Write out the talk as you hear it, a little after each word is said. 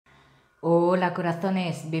Hola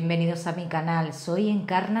corazones, bienvenidos a mi canal. Soy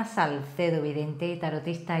Encarna Salcedo, vidente y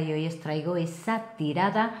tarotista, y hoy os traigo esa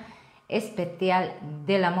tirada especial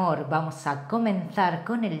del amor. Vamos a comenzar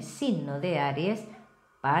con el signo de Aries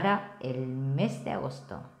para el mes de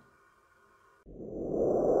agosto.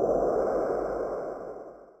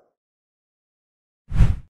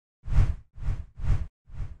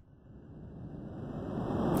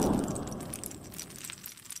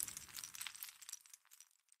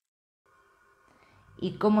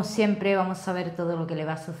 Y como siempre vamos a ver todo lo que le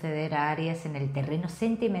va a suceder a Aries en el terreno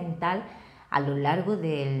sentimental a lo largo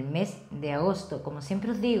del mes de agosto. Como siempre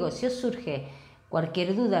os digo, si os surge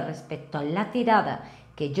cualquier duda respecto a la tirada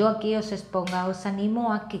que yo aquí os exponga, os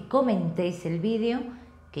animo a que comentéis el vídeo,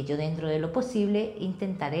 que yo dentro de lo posible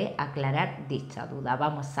intentaré aclarar dicha duda.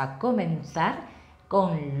 Vamos a comenzar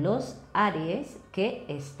con los Aries que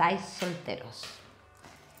estáis solteros.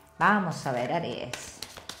 Vamos a ver, Aries.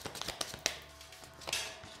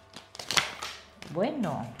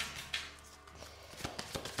 Bueno,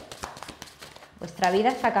 vuestra vida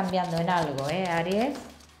está cambiando en algo, Aries.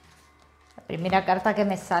 La primera carta que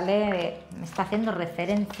me sale me está haciendo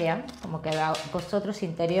referencia, como que vosotros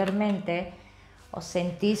interiormente os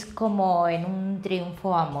sentís como en un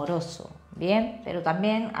triunfo amoroso, ¿bien? Pero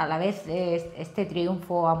también a la vez este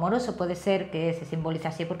triunfo amoroso puede ser que se simbolice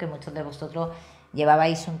así porque muchos de vosotros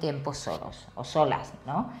llevabais un tiempo solos o solas,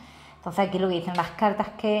 ¿no? Entonces aquí lo que dicen las cartas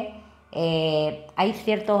es que hay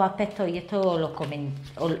ciertos aspectos, y esto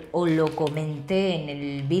os lo comenté en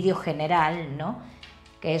el vídeo general, ¿no?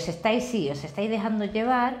 Que os estáis dejando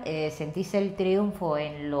llevar, sentís el triunfo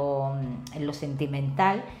en lo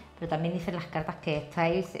sentimental, pero también dicen las cartas que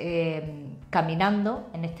estáis caminando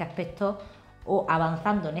en este aspecto o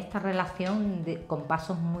avanzando en esta relación con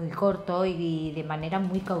pasos muy cortos y de manera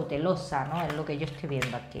muy cautelosa, ¿no? Es lo que yo estoy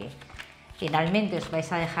viendo aquí. Finalmente os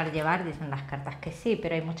vais a dejar llevar, dicen las cartas que sí,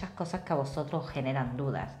 pero hay muchas cosas que a vosotros generan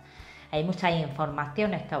dudas. Hay muchas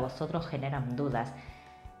informaciones que a vosotros generan dudas.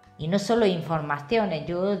 Y no solo informaciones,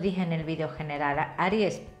 yo os dije en el vídeo general,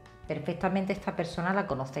 Aries, perfectamente esta persona la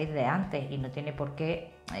conocéis de antes y no tiene por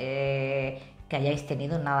qué que hayáis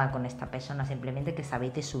tenido nada con esta persona, simplemente que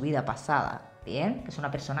sabéis de su vida pasada, ¿bien? Que es una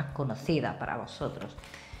persona conocida para vosotros.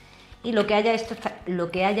 Y lo que haya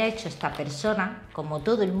hecho esta persona, como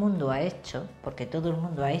todo el mundo ha hecho, porque todo el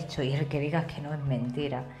mundo ha hecho, y el que diga que no es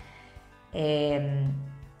mentira,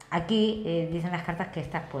 aquí dicen las cartas que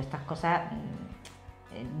estas cosas,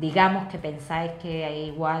 digamos que pensáis que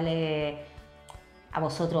igual a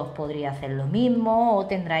vosotros os podría hacer lo mismo o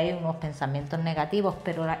tendráis unos pensamientos negativos,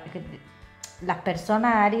 pero las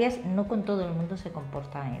personas Aries no con todo el mundo se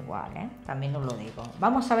comportan igual, también os lo digo.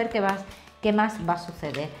 Vamos a ver qué más va a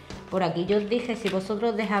suceder. Por aquí yo os dije, si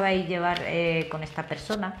vosotros dejabais llevar con esta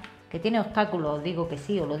persona, que tiene obstáculos, os digo que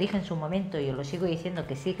sí, os lo dije en su momento y os lo sigo diciendo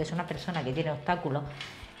que sí, que es una persona que tiene obstáculos,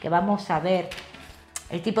 que vamos a ver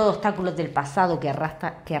el tipo de obstáculos del pasado que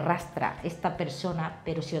arrastra esta persona,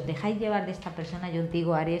 pero si os dejáis llevar de esta persona, yo os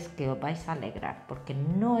digo, Aries, que os vais a alegrar, porque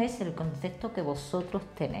no es el concepto que vosotros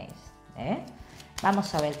tenéis,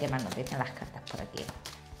 Vamos a ver qué más nos dicen las cartas por aquí.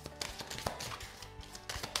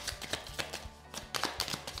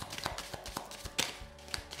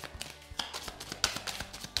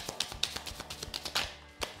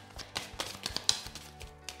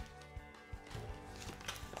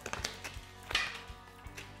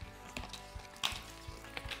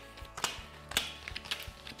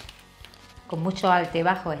 Con mucho alto y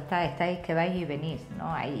bajo estáis que vais y venís,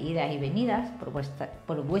 ¿no? Hay idas y venidas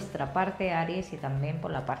por vuestra parte, Aries, y también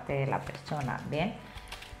por la parte de la persona, ¿bien?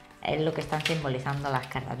 Es lo que están simbolizando las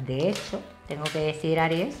cartas. De hecho, tengo que decir,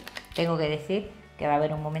 Aries, que va a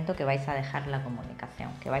haber un momento que vais a dejar la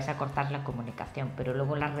comunicación, que vais a cortar la comunicación, pero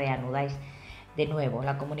luego la reanudáis de nuevo.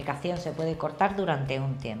 La comunicación se puede cortar durante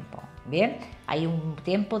un tiempo, ¿bien? Hay un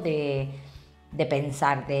tiempo de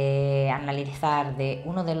pensar, de analizar, de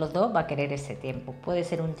uno de los dos va a querer ese tiempo. Puede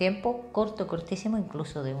ser un tiempo corto, cortísimo,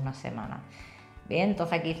 incluso de una semana. Bien,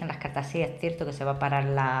 entonces aquí dicen las cartas, sí, es cierto que se va a parar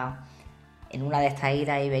en una de estas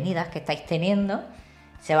idas y venidas que estáis teniendo,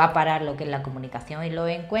 se va a parar lo que es la comunicación y los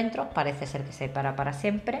encuentros, parece ser que se para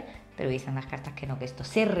siempre, pero dicen las cartas que no, que esto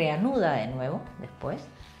se reanuda de nuevo después,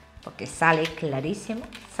 porque sale clarísimo.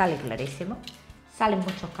 Salen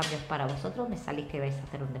muchos cambios para vosotros, me salís que vais a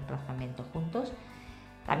hacer un desplazamiento juntos.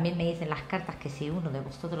 También me dicen las cartas que si uno de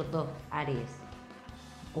vosotros dos, Aries,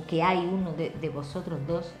 o que hay uno de vosotros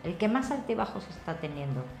dos, el que más altibajos está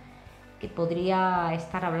teniendo, que podría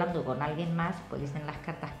estar hablando con alguien más, pues dicen las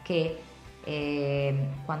cartas que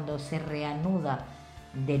cuando se reanuda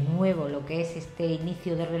de nuevo lo que es este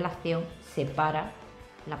inicio de relación, se para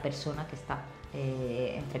la persona que está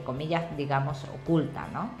entre comillas, digamos, oculta,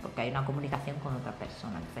 ¿no? Porque hay una comunicación con otra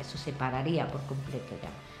persona, entonces eso se pararía por completo ya.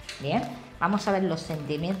 Bien, vamos a ver los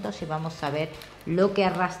sentimientos y vamos a ver lo que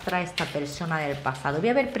arrastra esta persona del pasado. Voy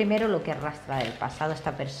a ver primero lo que arrastra del pasado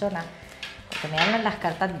esta persona, porque me hablan las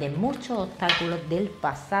cartas de muchos obstáculos del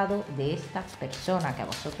pasado de esta persona que a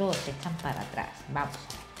vosotros os echan para atrás. Vamos.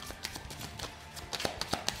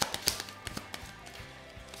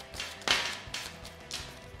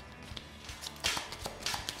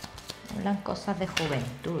 Hablan cosas de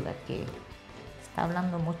juventud aquí. Está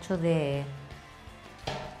hablando mucho de...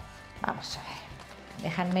 Vamos a ver.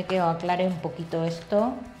 Dejadme que os aclare un poquito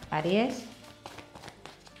esto, Aries.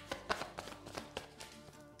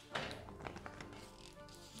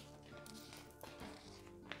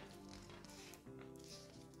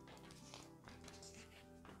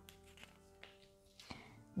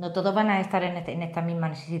 No todos van a estar en esta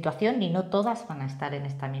misma situación, ni no todas van a estar en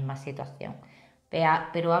esta misma situación.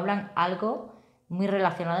 Pero hablan algo muy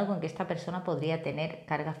relacionado con que esta persona podría tener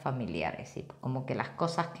cargas familiares, ¿sí? Como que las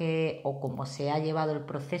cosas que, o como se ha llevado el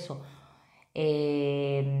proceso,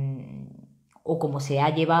 o como se ha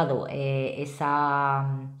llevado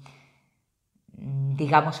esa,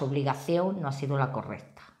 digamos, obligación, no ha sido la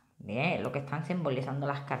correcta. Bien, lo que están simbolizando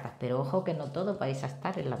las cartas, pero ojo que no todos vais a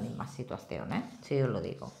estar en la misma situación, ¿eh? Si os lo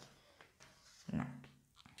digo. No.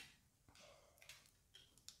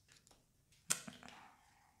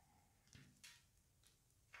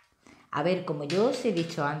 A ver, como yo os he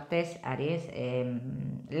dicho antes, Aries,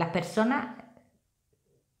 las personas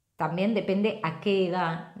también depende a qué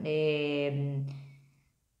edad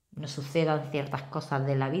nos sucedan ciertas cosas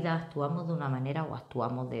de la vida, actuamos de una manera o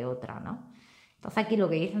actuamos de otra, ¿no? Entonces aquí lo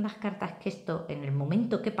que dicen las cartas es que esto, en el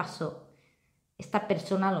momento que pasó, esta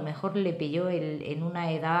persona a lo mejor le pilló en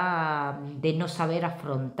una edad de no saber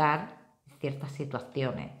afrontar ciertas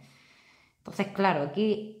situaciones. Entonces, claro,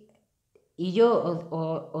 aquí... Y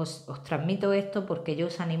yo os transmito esto porque yo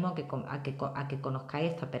os animo a que conozcáis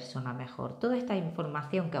a esta persona mejor. Toda esta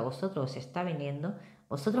información que a vosotros os está viniendo,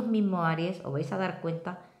 vosotros mismos, Aries, os vais a dar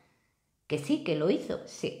cuenta que sí, que lo hizo,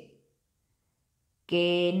 sí.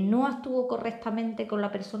 Que no actuó correctamente con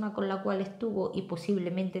la persona con la cual estuvo y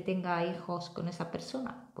posiblemente tenga hijos con esa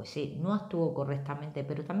persona. Pues sí, no actuó correctamente,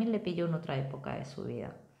 pero también le pilló en otra época de su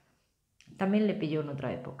vida. También le pilló en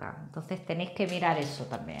otra época. Entonces tenéis que mirar eso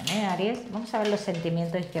también, ¿eh, Aries? Vamos a ver los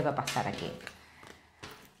sentimientos y qué va a pasar aquí.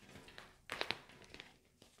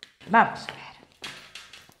 Vamos a ver.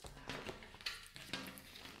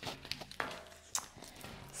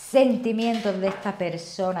 Sentimientos de esta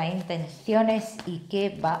persona, intenciones y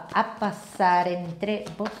qué va a pasar entre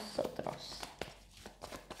vosotros.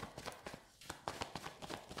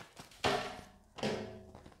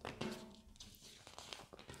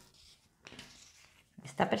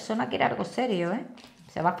 Esta persona quiere algo serio, ¿eh?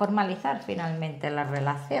 Se va a formalizar finalmente la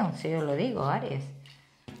relación, si os lo digo, Aries.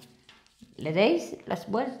 Le deis las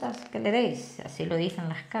vueltas que le deis, así lo dicen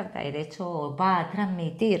las cartas, y de hecho os va a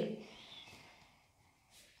transmitir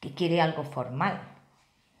que quiere algo formal.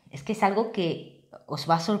 Es que es algo que os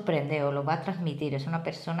va a sorprender, os lo va a transmitir. Es una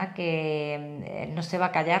persona que no se va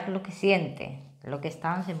a callar lo que siente, lo que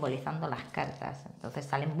están simbolizando las cartas. Entonces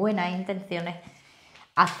salen buenas intenciones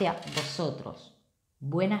hacia vosotros.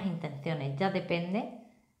 Buenas intenciones, ya depende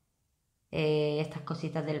estas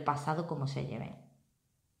cositas del pasado cómo se lleven.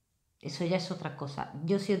 Eso ya es otra cosa.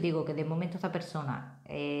 Yo sí os digo que de momento esta persona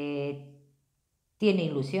tiene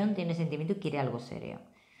ilusión, tiene sentimiento y quiere algo serio.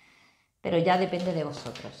 Pero ya depende de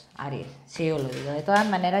vosotros, Aries, sí os lo digo. De todas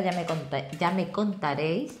maneras ya me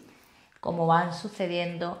contaréis cómo van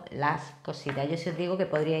sucediendo las cositas. Yo sí os digo que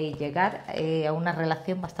podríais llegar a una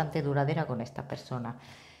relación bastante duradera con esta persona.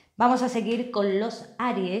 Vamos a seguir con los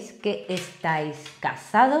Aries que estáis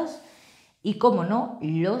casados y, como no,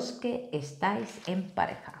 los que estáis en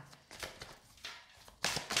pareja.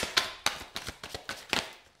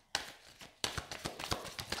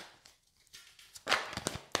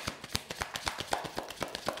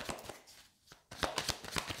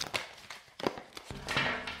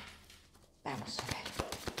 Vamos a ver.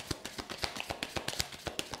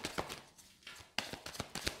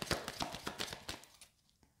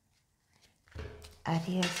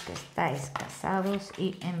 Aries que estáis casados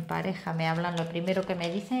y en pareja, me hablan, lo primero que me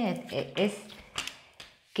dicen es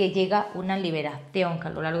que llega una liberación, que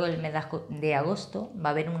a lo largo del mes de agosto va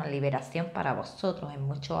a haber una liberación para vosotros en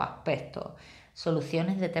muchos aspectos.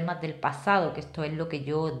 Soluciones de temas del pasado, que esto es lo que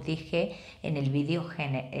yo os dije en el vídeo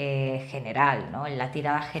general, ¿no? En la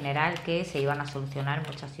tirada general, que se iban a solucionar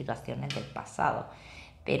muchas situaciones del pasado.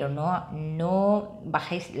 Pero no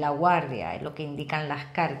bajéis la guardia, es lo que indican las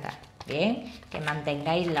cartas. Bien, que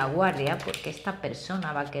mantengáis la guardia porque esta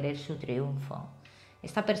persona va a querer su triunfo.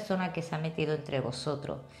 Esta persona que se ha metido entre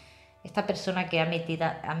vosotros, esta persona que ha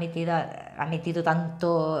metido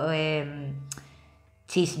tanto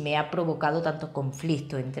chisme, ha provocado tanto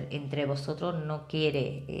conflicto entre vosotros, no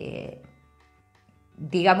quiere,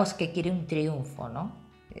 digamos que quiere un triunfo, ¿no?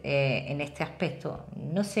 En este aspecto,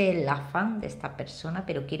 no sé el afán de esta persona,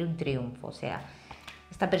 pero quiere un triunfo, o sea,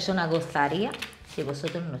 esta persona gozaría si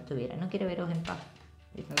vosotros no estuvierais, no quiere veros en paz,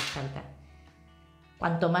 dicen las cartas.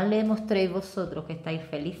 Cuanto más le demostréis vosotros que estáis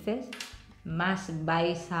felices, más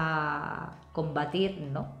vais a combatir,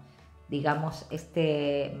 ¿no? Digamos,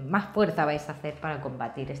 más fuerza vais a hacer para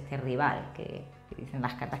combatir este rival, que dicen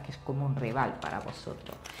las cartas que es como un rival para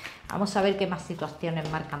vosotros. Vamos a ver qué más situaciones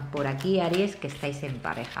marcan por aquí, Aries, que estáis en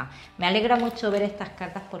pareja. Me alegra mucho ver estas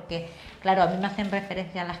cartas porque, claro, a mí me hacen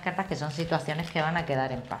referencia a las cartas que son situaciones que van a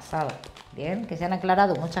quedar en pasado. Bien, que se han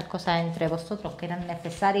aclarado muchas cosas entre vosotros que eran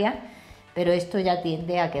necesarias, pero esto ya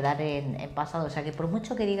tiende a quedar en pasado. O sea que por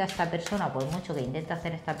mucho que diga esta persona, por mucho que intente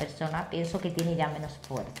hacer esta persona, pienso que tiene ya menos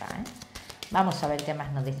fuerza, ¿eh? Vamos a ver qué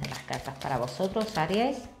más nos dicen las cartas para vosotros,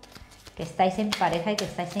 Aries, que estáis en pareja y que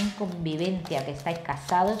estáis en convivencia, que estáis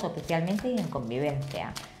casados oficialmente y en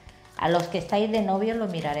convivencia. A los que estáis de novios lo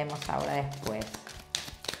miraremos ahora después.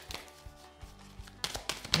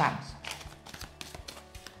 Vamos.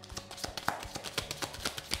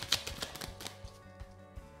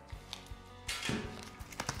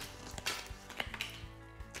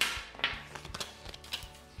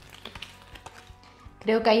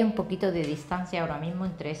 Creo que hay un poquito de distancia ahora mismo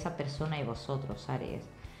entre esa persona y vosotros, Aries.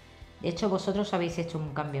 De hecho, vosotros habéis hecho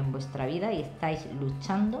un cambio en vuestra vida y estáis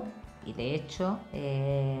luchando y de hecho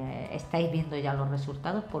estáis viendo ya los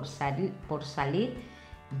resultados por salir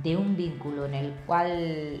de un vínculo en el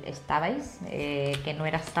cual estabais que no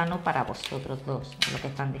era sano para vosotros dos, lo que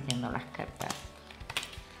están diciendo las cartas.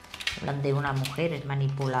 Hablan de una mujer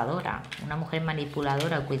manipuladora,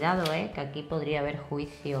 cuidado, que aquí podría haber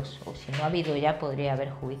juicios, o si no ha habido ya, podría haber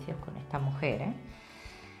juicios con esta mujer,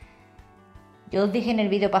 Yo os dije en el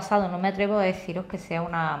vídeo pasado, no me atrevo a deciros que sea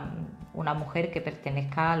una mujer que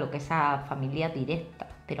pertenezca a lo que es a familia directa,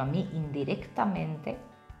 pero a mí indirectamente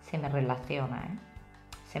se me relaciona,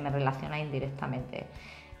 Se me relaciona indirectamente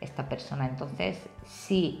esta persona. Entonces,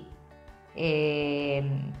 sí.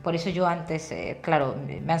 Por eso yo antes, claro,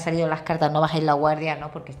 me han salido las cartas, no bajéis la guardia, ¿no?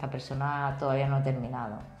 Porque esta persona todavía no ha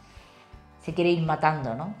terminado. Se quiere ir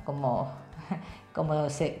matando, ¿no? Como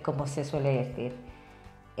se suele decir.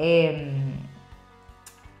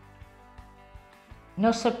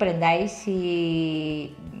 No os sorprendáis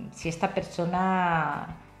si esta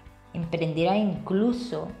persona emprendiera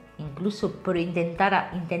incluso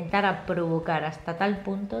intentara provocar hasta tal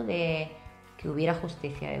punto de que hubiera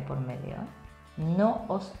justicia de por medio. No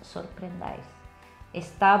os sorprendáis.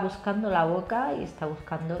 Está buscando la boca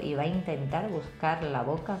y va a intentar buscar la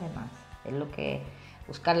boca además. Es lo que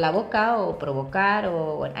buscar la boca o provocar,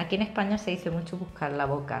 o bueno, aquí en España se dice mucho buscar la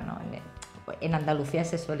boca, ¿no? En Andalucía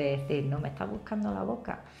se suele decir, no, me está buscando la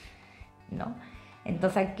boca, ¿no?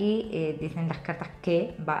 Entonces aquí dicen las cartas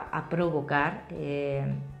que va a provocar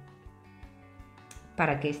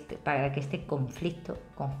para que este conflicto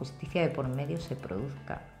con justicia de por medio se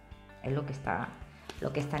produzca. Es lo que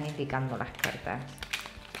están indicando las cartas.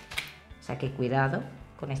 O sea que cuidado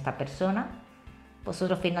con esta persona.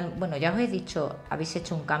 Vosotros bueno, ya os he dicho, habéis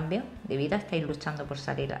hecho un cambio de vida, estáis luchando por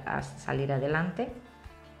salir adelante.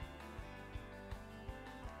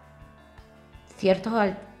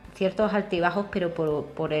 Ciertos altibajos, pero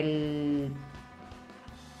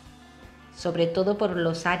sobre todo por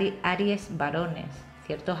los Aries varones,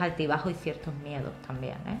 ciertos altibajos y ciertos miedos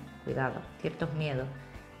también, cuidado, ciertos miedos.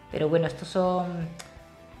 Pero bueno, estos son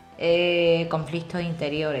conflictos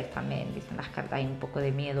interiores también, dicen las cartas, hay un poco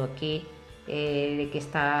de miedo aquí, de que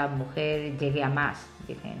esta mujer llegue a más,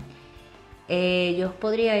 dicen. Yo os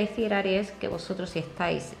podría decir, Aries, que vosotros si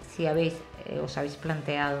os habéis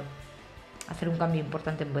planteado hacer un cambio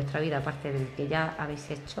importante en vuestra vida, aparte del que ya habéis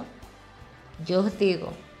hecho, yo os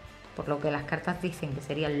digo, por lo que las cartas dicen, que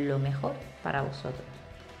sería lo mejor para vosotros.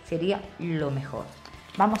 Sería lo mejor.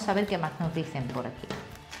 Vamos a ver qué más nos dicen por aquí.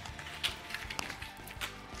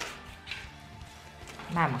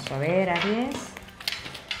 Vamos a ver, Aries.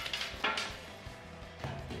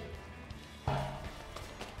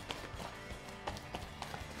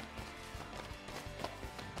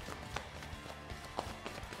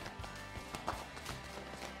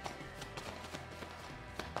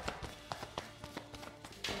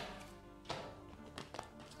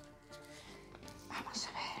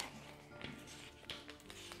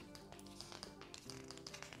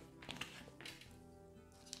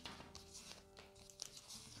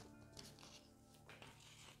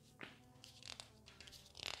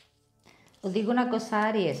 Os digo una cosa,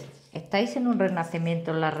 Aries, estáis en un renacimiento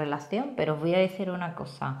en la relación, pero os voy a decir una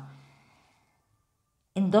cosa.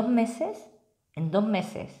 En 2 meses,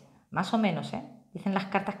 más o menos, dicen las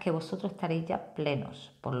cartas que vosotros estaréis ya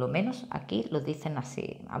plenos. Por lo menos aquí lo dicen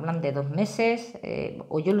así. Hablan de 2 meses,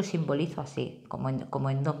 o yo lo simbolizo así, como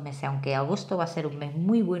en 2 meses. Aunque agosto va a ser un mes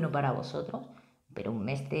muy bueno para vosotros, pero un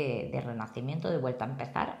mes de renacimiento, de vuelta a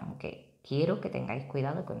empezar, aunque quiero que tengáis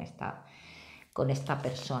cuidado con esta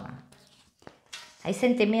persona. Hay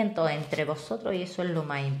sentimientos entre vosotros y eso es lo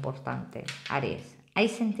más importante, Aries. Hay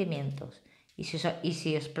sentimientos. Y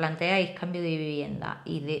si os planteáis cambio de vivienda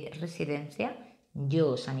y de residencia,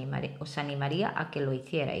 yo os animaría a que lo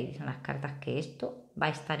hicierais. Dicen las cartas que esto va a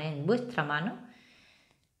estar en vuestra mano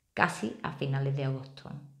casi a finales de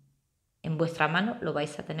agosto. En vuestra mano lo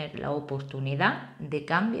vais a tener, la oportunidad de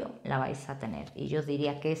cambio la vais a tener. Y yo os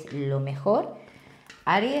diría que es lo mejor,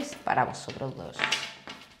 Aries, para vosotros dos.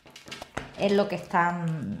 Es lo que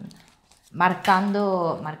están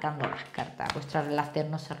marcando las cartas. Vuestra relación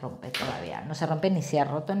no se rompe todavía. No se rompe, ni se ha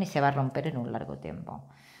roto, ni se va a romper en un largo tiempo.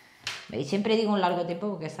 Y siempre digo un largo tiempo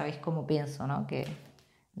porque sabéis cómo pienso, ¿no? Que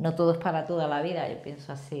no todo es para toda la vida. Yo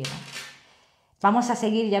pienso así, ¿no? Vamos a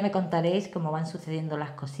seguir, ya me contaréis cómo van sucediendo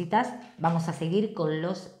las cositas. Vamos a seguir con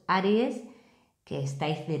los Aries que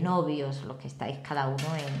estáis de novios, los que estáis cada uno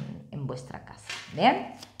en vuestra casa.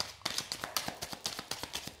 ¿Bien?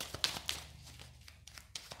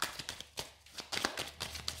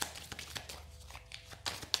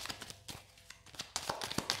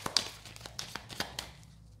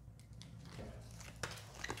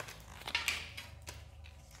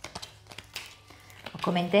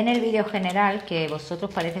 Comenté en el vídeo general que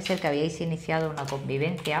vosotros parece ser que habíais iniciado una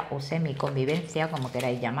convivencia o semi-convivencia, como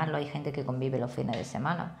queráis llamarlo. Hay gente que convive los fines de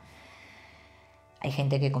semana. Hay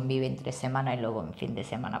gente que convive entre semana y luego en fin de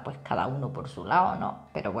semana, pues cada uno por su lado, ¿no?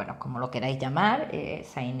 Pero bueno, como lo queráis llamar,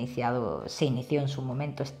 se inició en su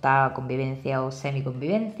momento esta convivencia o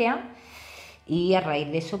semi-convivencia. Y a raíz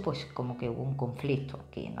de eso, pues como que hubo un conflicto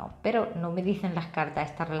aquí, ¿no? Pero no me dicen las cartas,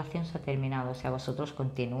 esta relación se ha terminado, o sea, vosotros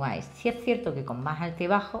continuáis. Sí es cierto que con más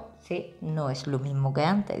altibajo, sí, no es lo mismo que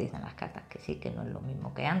antes, dicen las cartas que sí, que no es lo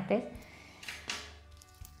mismo que antes.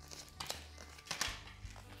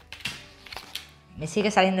 Me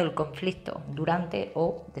sigue saliendo el conflicto durante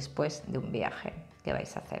o después de un viaje que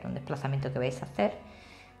vais a hacer, un desplazamiento que vais a hacer.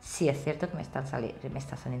 Sí, es cierto que me está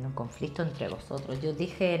saliendo un conflicto entre vosotros. Yo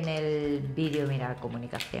dije en el vídeo, mira,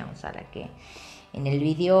 comunicación, Sara, que en el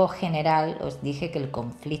vídeo general os dije que el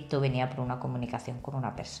conflicto venía por una comunicación con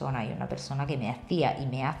una persona y una persona que me hacía y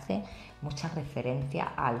me hace mucha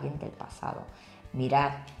referencia a alguien del pasado.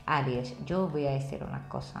 Mirad, Aries, yo os voy a decir una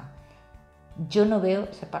cosa. Yo no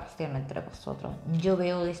veo separación entre vosotros. Yo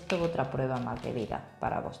veo esto otra prueba más de vida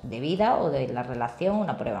para vos. De vida o de la relación,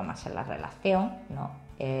 una prueba más en la relación, ¿no?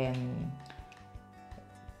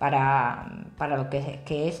 Para lo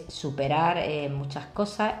que es superar muchas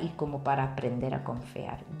cosas y como para aprender a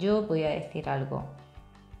confiar. Yo voy a decir algo.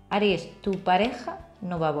 Aries, tu pareja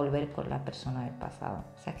no va a volver con la persona del pasado.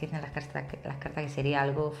 O sea, que dicen las cartas que sería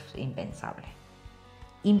algo impensable.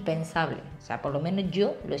 Impensable. O sea, por lo menos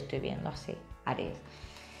yo lo estoy viendo así, Aries.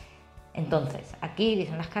 Entonces, aquí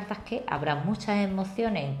dicen las cartas que habrá muchas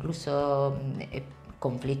emociones, incluso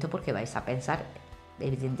conflicto, porque vais a pensar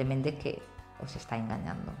evidentemente que os está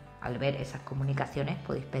engañando. Al ver esas comunicaciones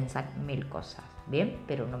podéis pensar mil cosas, ¿bien?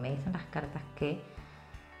 Pero no me dicen las cartas que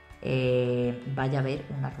vaya a haber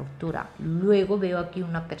una ruptura. Luego veo aquí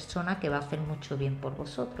una persona que va a hacer mucho bien por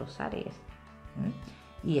vosotros, Aries.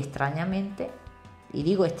 Y extrañamente, y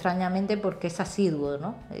digo extrañamente porque es asiduo,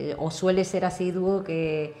 ¿no? O suele ser asiduo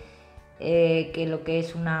que lo que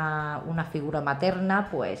es una figura materna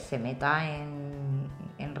pues se meta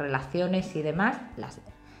en relaciones y demás,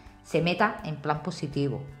 se meta en plan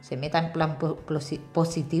positivo. Se meta en plan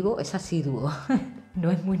positivo es asiduo,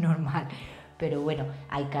 no es muy normal. Pero bueno,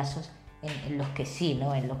 hay casos en los que sí,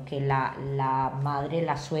 ¿no? En los que la madre,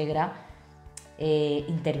 la suegra,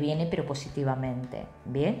 interviene pero positivamente,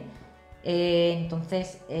 ¿bien?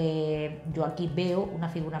 Entonces yo aquí veo una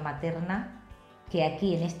figura materna que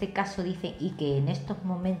aquí en este caso dice, y que en estos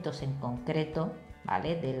momentos en concreto,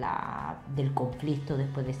 ¿vale? Del conflicto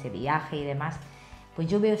después de ese viaje y demás, pues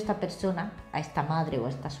yo veo a esta persona, a esta madre o a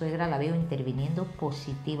esta suegra, la veo interviniendo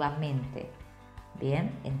positivamente,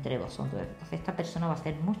 ¿bien? Entre vosotros. Entonces esta persona va a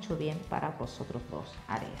hacer mucho bien para vosotros dos,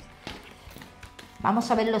 Aries.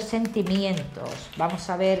 Vamos a ver los sentimientos, vamos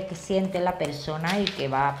a ver qué siente la persona y qué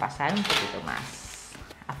va a pasar un poquito más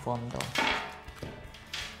a fondo.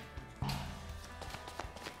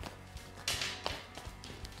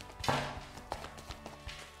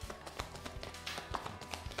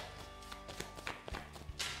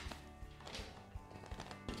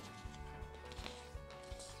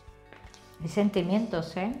 Hay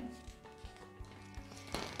sentimientos, ¿eh?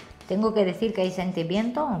 Tengo que decir que hay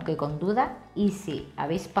sentimientos, aunque con dudas, y si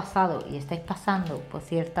habéis pasado y estáis pasando por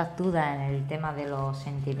ciertas dudas en el tema de los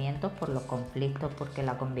sentimientos, por los conflictos, porque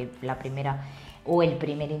la primera o el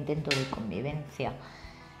primer intento de convivencia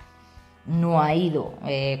no ha ido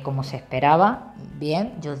como se esperaba,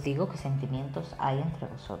 bien, yo os digo que sentimientos hay entre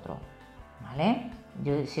vosotros, ¿vale?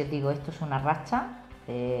 Yo si os digo, esto es una racha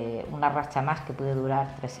más que puede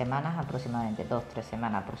durar 3 semanas aproximadamente, 2-3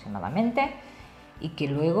 semanas aproximadamente, y que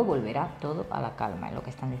luego volverá todo a la calma. Es lo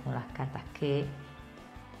que están diciendo las cartas, que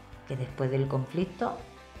después del conflicto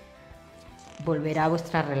volverá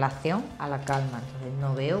vuestra relación a la calma. Entonces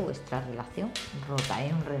no veo vuestra relación rota,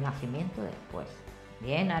 es un renacimiento después.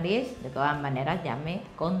 Bien, Aries, de todas maneras ya me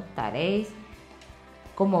contaréis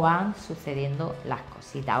cómo van sucediendo las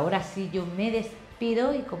cositas. Ahora sí, yo me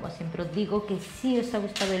despido y como siempre os digo, que si os ha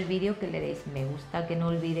gustado el vídeo, que le deis me gusta, que no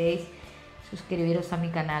olvidéis suscribiros a mi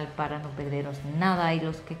canal para no perderos nada, y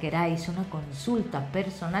los que queráis una consulta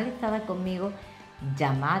personalizada conmigo,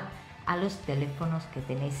 llamad a los teléfonos que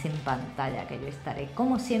tenéis en pantalla, que yo estaré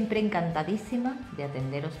como siempre encantadísima de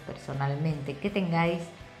atenderos personalmente. Que tengáis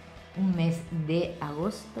un mes de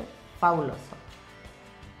agosto fabuloso.